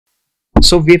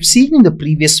So we've seen in the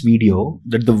previous video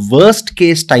that the worst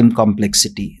case time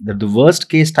complexity,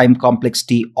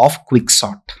 of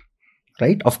quicksort,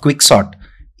 right, of quicksort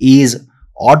is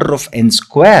order of n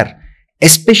square,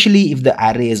 especially if the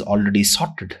array is already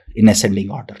sorted in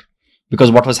ascending order. Because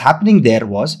what was happening there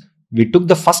was we took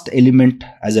the first element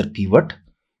as a pivot,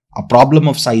 a problem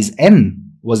of size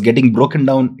n was getting broken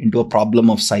down into a problem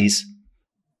of size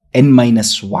n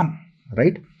minus 1,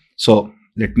 right? So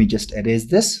let me just erase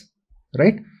this,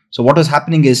 right? So what was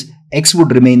happening is x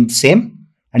would remain same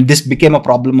and this became a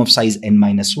problem of size n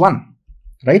minus 1,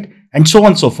 right? And so on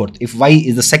and so forth. If y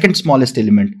is the second smallest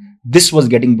element, this was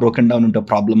getting broken down into a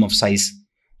problem of size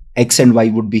x and y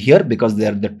would be here because they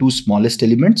are the two smallest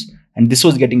elements, and this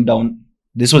was breaking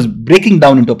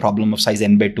down into a problem of size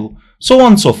n by 2, so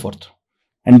on and so forth.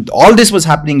 And all this was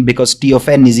happening because t of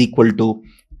n is equal to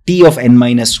t of n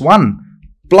minus 1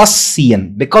 plus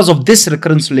cn. Because of this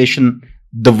recurrence relation,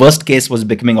 the worst case was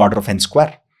becoming order of n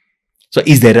square. So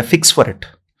is there a fix for it?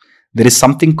 There is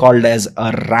something called as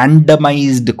a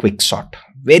randomized quicksort.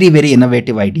 Very, very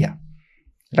innovative idea,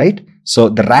 right? So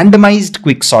the randomized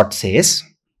quicksort says,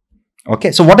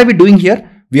 okay, so what are we doing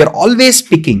here? We are always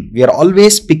picking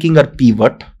our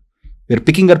pivot. We are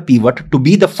picking our pivot to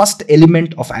be the first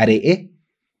element of array A.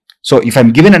 So if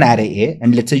I'm given an array A,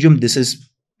 and let's assume this is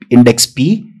index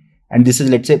P and this is,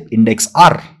 let's say, index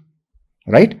R,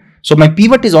 right? So my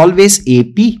pivot is always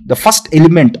AP, the first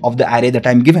element of the array that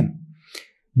I'm given.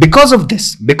 Because of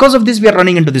this, we are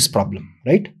running into this problem,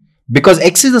 right? Because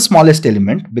X is the smallest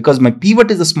element, because my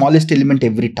pivot is the smallest element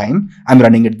every time, I'm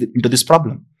running into this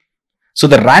problem. So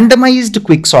the randomized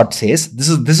quicksort says,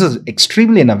 this is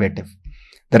extremely innovative.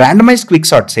 The randomized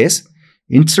quicksort says,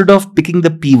 instead of picking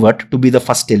the pivot to be the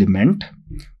first element,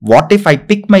 what if I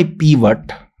pick my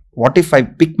pivot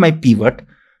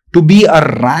to be a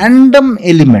random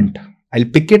element? I'll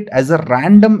pick it as a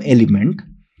random element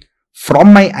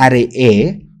from my array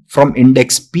A from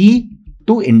index P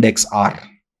to index R.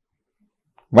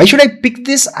 Why should I pick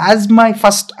this as my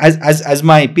first, as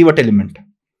my pivot element?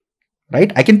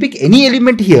 Right? I can pick any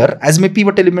element here as my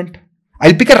pivot element.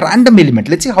 I'll pick a random element.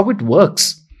 Let's see how it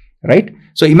works, right?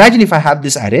 So imagine if I have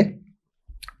this array,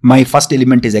 my first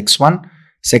element is x1,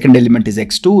 second element is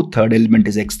x2, third element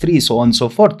is x3, so on and so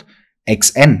forth,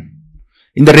 xn.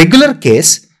 In the regular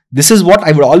case, this is what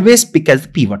I would always pick as the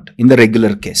pivot in the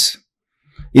regular case.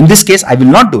 In this case, I will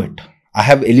not do it. I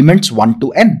have elements 1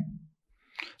 to n.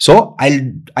 So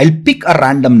I'll pick a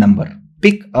random number. I'll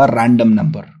pick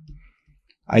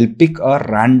a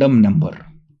random number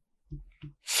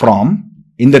from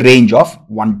in the range of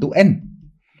 1 to n.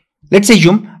 Let's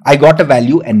assume I got a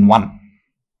value n1.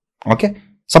 Okay.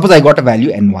 Suppose I got a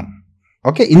value n1.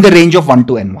 Okay. In the range of 1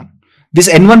 to n1. This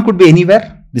n1 could be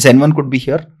anywhere. This n1 could be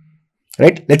here.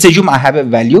 Right. Let's assume I have a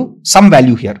value, some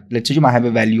value here. Let's assume I have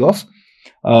a value of,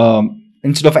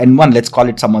 instead of n1, let's call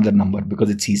it some other number because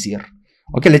it's easier.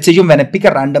 Okay. Let's assume when I pick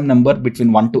a random number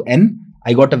between 1 to n,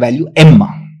 I got a value m.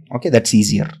 Okay, that's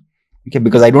easier. Okay,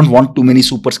 because I don't want too many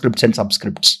superscripts and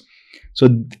subscripts. So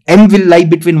m will lie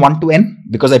between 1 to n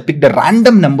because I picked a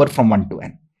random number from 1 to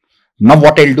n. Now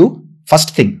what I'll do,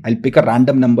 first thing, I'll pick a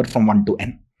random number from 1 to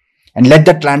n and let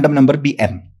that random number be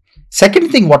m.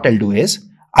 Second thing what I'll do is,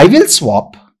 I'll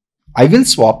swap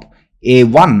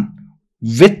a1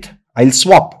 with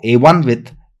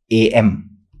am.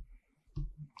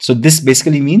 So this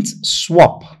basically means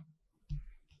swap.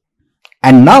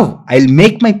 And now I'll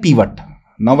make my pivot.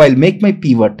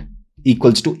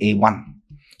 Equals to a1.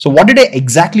 So what did I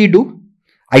exactly do?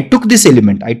 I took this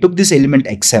element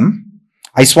xm.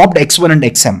 I swapped x1 and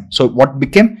xm. So what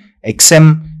became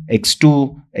xm,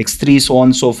 x2, x3, so on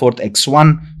and so forth,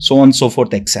 x1, so on and so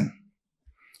forth, xn.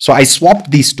 So I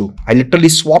swapped these two. I literally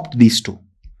swapped these two.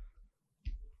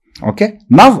 Okay.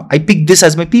 Now I pick this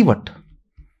as my pivot.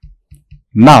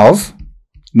 Now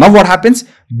what happens?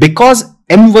 Because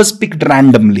m was picked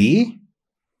randomly,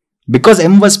 this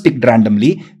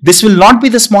will not be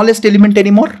the smallest element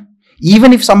anymore.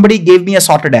 Even if somebody gave me a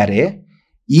sorted array,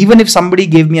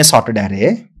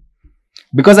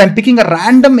 because I'm picking a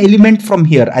random element from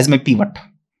here as my pivot.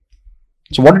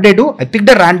 So what did I do? I picked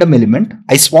a random element.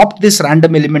 I swapped this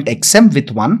random element xm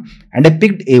with 1 and I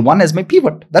picked a1 as my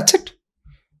pivot. That's it.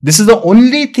 This is the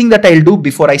only thing that I'll do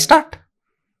before I start.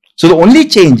 So the only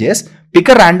change is pick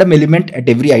a random element at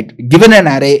every item, given an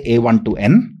array a1 to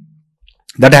n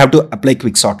that I have to apply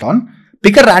quicksort on.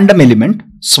 Pick a random element,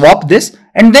 swap this,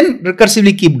 and then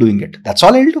recursively keep doing it. That's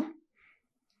all I'll do.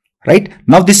 Right?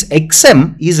 Now this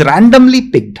xm is randomly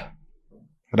picked,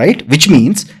 right? Which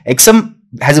means xm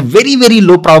has a very, very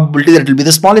low probability that it will be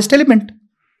the smallest element.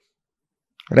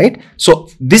 right? So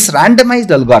this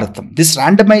randomized algorithm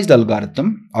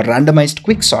or randomized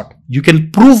quicksort, you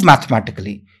can prove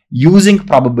mathematically using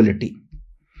probability.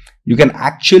 You can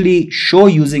actually show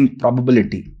using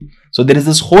probability. So there is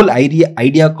this whole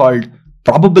idea called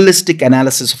probabilistic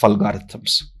analysis of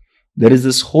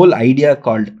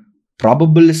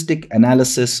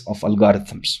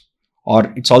algorithms.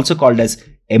 Or it's also called as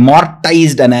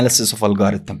amortized analysis of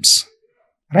algorithms,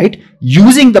 right?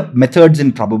 Using the methods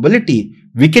in probability,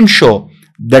 we can show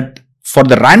that for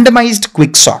the randomized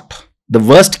quicksort, the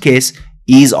worst case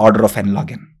is order of n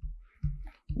log n.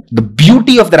 The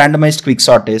beauty of the randomized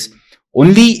quicksort is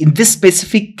only in this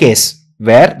specific case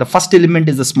where the first element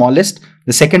is the smallest,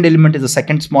 the second element is the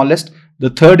second smallest, the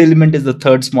third element is the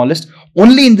third smallest.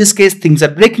 Only in this case things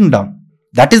are breaking down.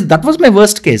 That was my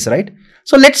worst case, right?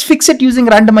 So let's fix it using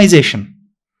randomization,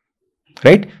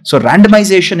 right? So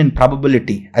randomization in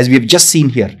probability, as we have just seen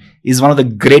here, is one of the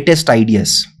greatest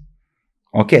ideas.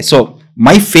 Okay, so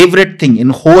my favorite thing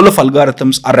in whole of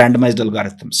algorithms are randomized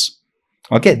algorithms.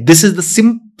 Okay, this is the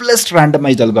simplest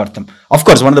randomized algorithm. Of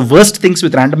course, one of the worst things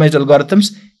with randomized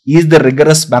algorithms is the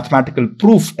rigorous mathematical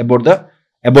proof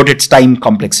about its time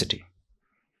complexity.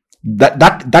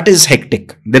 That is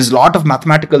hectic. There is a lot of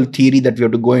mathematical theory that we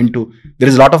have to go into. There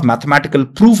is a lot of mathematical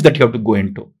proof that you have to go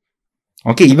into.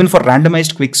 Okay, even for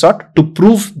randomized quicksort, to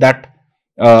prove that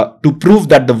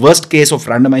the worst case of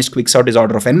randomized quicksort is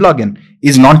order of n log n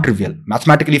is non-trivial.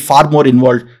 Mathematically far more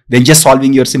involved than just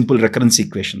solving your simple recurrence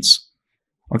equations.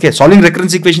 Okay, solving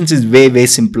recurrence equations is way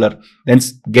simpler than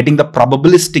getting the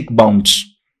probabilistic bounds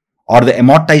or the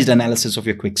amortized analysis of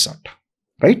your quicksort,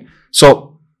 right?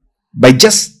 So by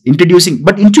just introducing,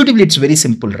 but intuitively it's very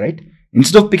simple, right?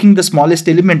 Instead of picking the smallest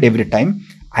element every time,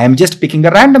 I am just picking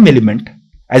a random element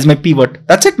as my pivot.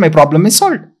 That's it, my problem is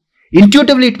solved.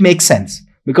 Intuitively it makes sense,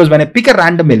 because when I pick a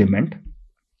random element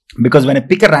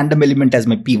as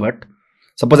my pivot,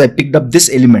 suppose I picked up this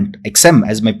element xm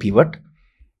as my pivot,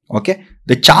 okay,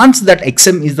 the chance that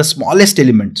xm is the smallest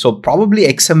element, so probably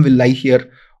xm will lie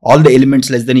here, all the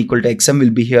elements less than equal to xm will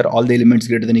be here, all the elements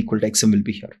greater than equal to xm will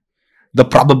be here. The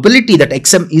probability that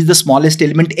xm is the smallest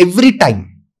element every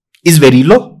time is very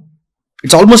low.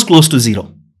 It's almost close to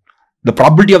zero. The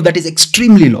probability of that is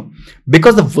extremely low,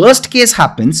 because the worst case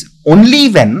happens only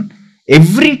when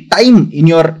every time in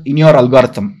your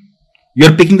algorithm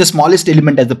you're picking the smallest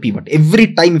element as the pivot.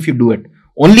 Every time if you do it,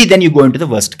 only then you go into the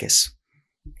worst case,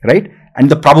 right? And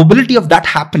the probability of that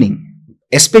happening,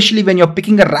 especially when you're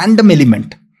picking a random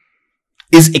element,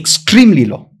 is extremely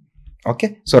low.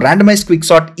 Okay, so randomized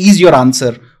quicksort is your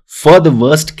answer for the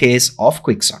worst case of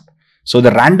quicksort. So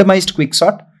the randomized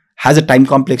quicksort has a time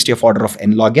complexity of order of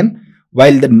n log n,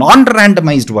 while the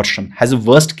non-randomized version has a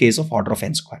worst case of order of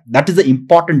n squared. That is the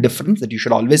important difference that you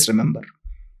should always remember.